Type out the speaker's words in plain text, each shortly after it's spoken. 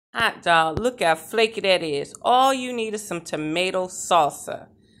Hot dog. Look how flaky that is. All you need is some tomato salsa.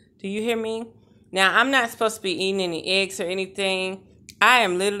 Do you hear me? Now, I'm not supposed to be eating any eggs or anything. I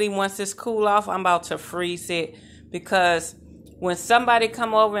am literally, once this cool off, I'm about to freeze it. Because when somebody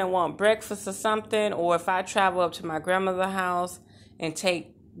come over and want breakfast or something, or if I travel up to my grandmother's house and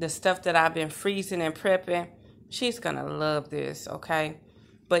take the stuff that I've been freezing and prepping, she's going to love this, okay?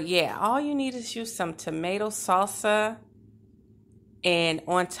 But yeah, all you need is use some tomato salsa. And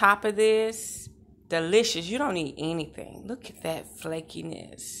on top of this, delicious. You don't need anything. Look at that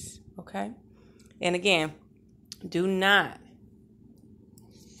flakiness, okay? And again, do not,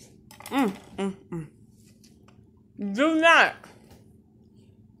 do not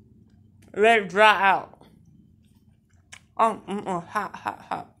let it dry out. Hot, hot,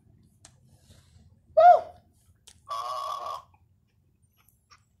 hot. Woo!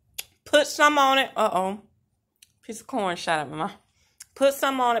 Put some on it. Piece of corn shot up my mouth. Put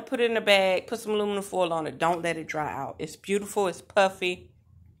some on it. Put it in a bag. Put some aluminum foil on it. Don't let it dry out. It's beautiful. It's puffy.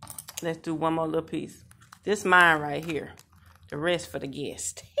 Let's do one more little piece. This mine right here. The rest for the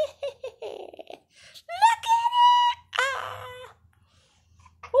guest. Look at it. Ah.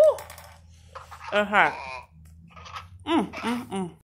 Woo.